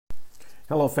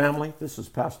Hello, family. This is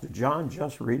Pastor John,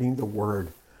 just reading the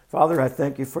Word. Father, I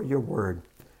thank you for your Word.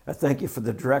 I thank you for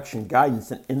the direction,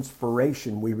 guidance, and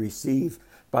inspiration we receive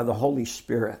by the Holy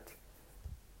Spirit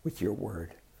with your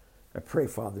Word. I pray,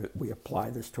 Father, that we apply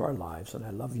this to our lives, and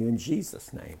I love you in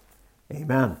Jesus' name.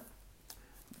 Amen.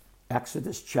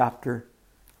 Exodus chapter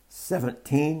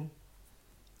 17.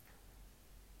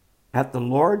 At the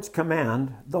Lord's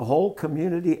command, the whole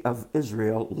community of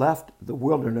Israel left the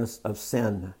wilderness of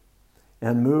Sin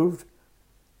and moved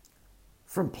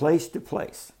from place to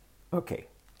place. Okay,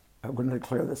 I'm going to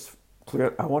declare this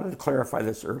clear. I wanted to clarify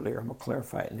this earlier. I'm going to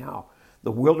clarify it now.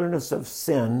 The wilderness of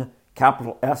Sin,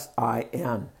 capital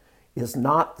S-I-N, is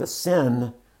not the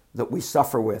sin that we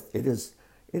suffer with. It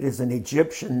is an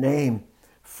Egyptian name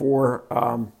for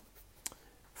the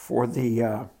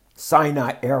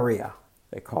Sinai area.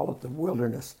 They call it the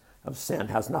wilderness of Sin.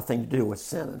 It has nothing to do with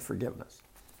sin and forgiveness.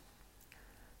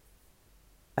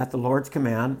 At the Lord's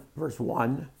command, verse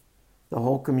 1, the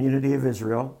whole community of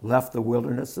Israel left the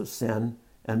wilderness of Sin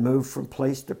and moved from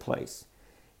place to place.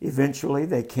 Eventually,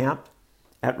 they camped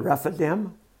at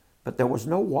Rephidim, but there was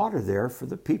no water there for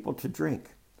the people to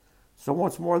drink. So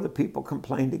once more, the people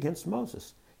complained against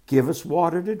Moses. "Give us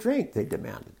water to drink," they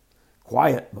demanded.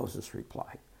 "Quiet," Moses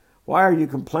replied. "Why are you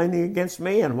complaining against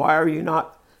me, and why are you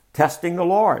not testing the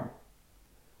Lord?"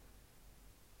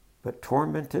 But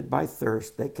tormented by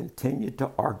thirst, they continued to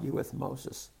argue with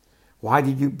Moses. "Why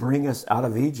did you bring us out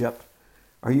of Egypt?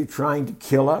 Are you trying to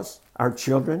kill us, our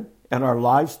children, and our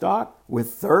livestock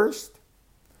with thirst?"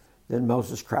 Then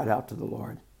Moses cried out to the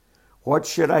Lord, "What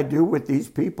should I do with these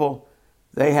people?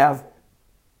 They are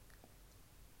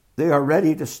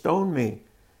ready to stone me."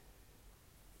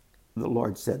 The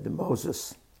Lord said to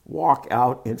Moses, "Walk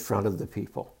out in front of the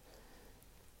people.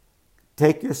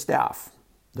 Take your staff,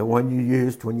 the one you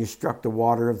used when you struck the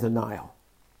water of the Nile,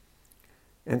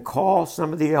 and call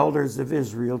some of the elders of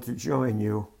Israel to join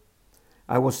you.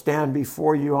 I will stand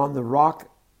before you on the rock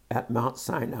at Mount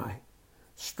Sinai.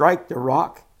 Strike the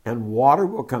rock, and water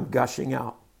will come gushing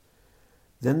out.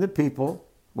 Then the people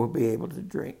will be able to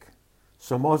drink."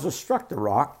 So Moses struck the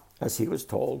rock, as he was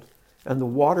told, and the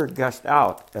water gushed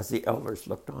out as the elders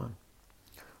looked on.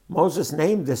 Moses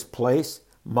named this place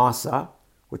Massah,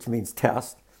 which means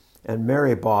test, and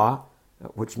Meribah,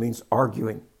 which means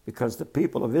arguing, because the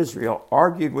people of Israel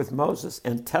argued with Moses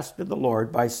and tested the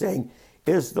Lord by saying,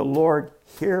 "Is the Lord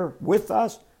here with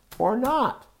us or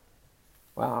not?"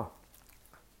 Wow,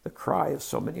 the cry of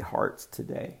so many hearts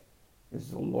today.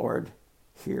 Is the Lord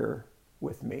here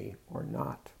with me or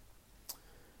not?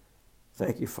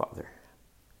 Thank you, Father.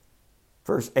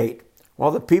 Verse 8,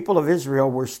 while the people of Israel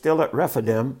were still at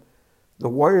Rephidim, the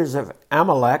warriors of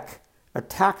Amalek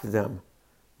attacked them.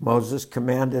 Moses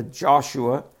commanded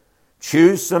Joshua,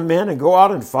 "Choose some men and go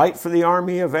out and fight for the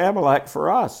army of Amalek for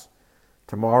us.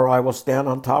 Tomorrow I will stand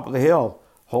on top of the hill,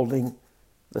 holding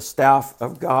the staff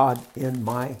of God in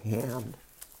my hand."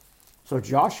 So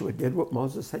Joshua did what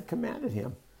Moses had commanded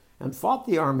him and fought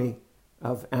the army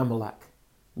of Amalek.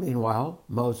 Meanwhile,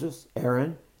 Moses,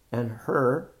 Aaron, and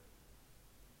Hur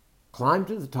climbed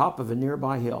to the top of a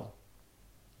nearby hill.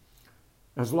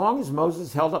 As long as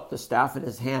Moses held up the staff in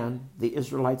his hand, the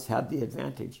Israelites had the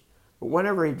advantage. But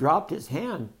whenever he dropped his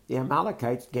hand, the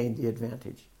Amalekites gained the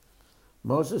advantage.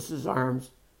 Moses'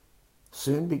 arms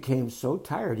soon became so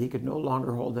tired he could no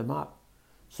longer hold them up.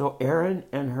 So Aaron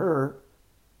and Hur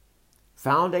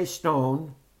found a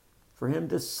stone for him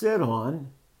to sit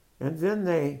on, and then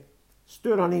they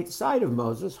stood on each side of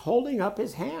Moses, holding up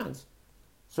his hands.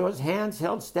 So his hands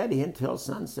held steady until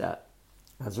sunset.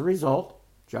 As a result,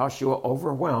 Joshua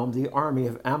overwhelmed the army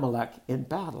of Amalek in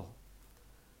battle.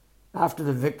 After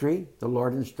the victory, the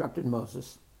Lord instructed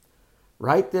Moses,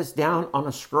 "Write this down on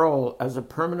a scroll as a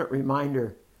permanent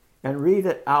reminder and read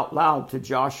it out loud to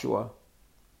Joshua.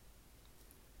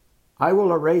 I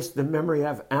will erase the memory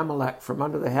of Amalek from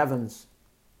under the heavens."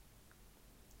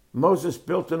 Moses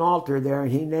built an altar there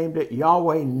and he named it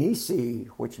Yahweh Nisi,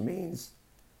 which means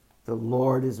the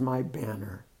Lord is my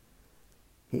banner.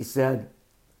 He said,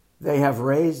 "They have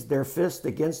raised their fist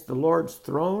against the Lord's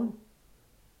throne.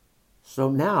 So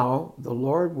now the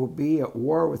Lord will be at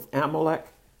war with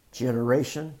Amalek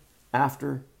generation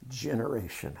after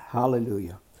generation."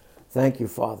 Hallelujah. Thank you,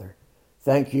 Father.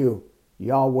 Thank you,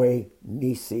 Yahweh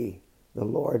Nisi, the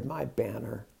Lord my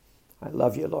banner. I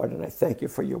love you, Lord, and I thank you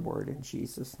for your word in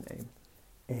Jesus' name.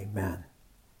 Amen.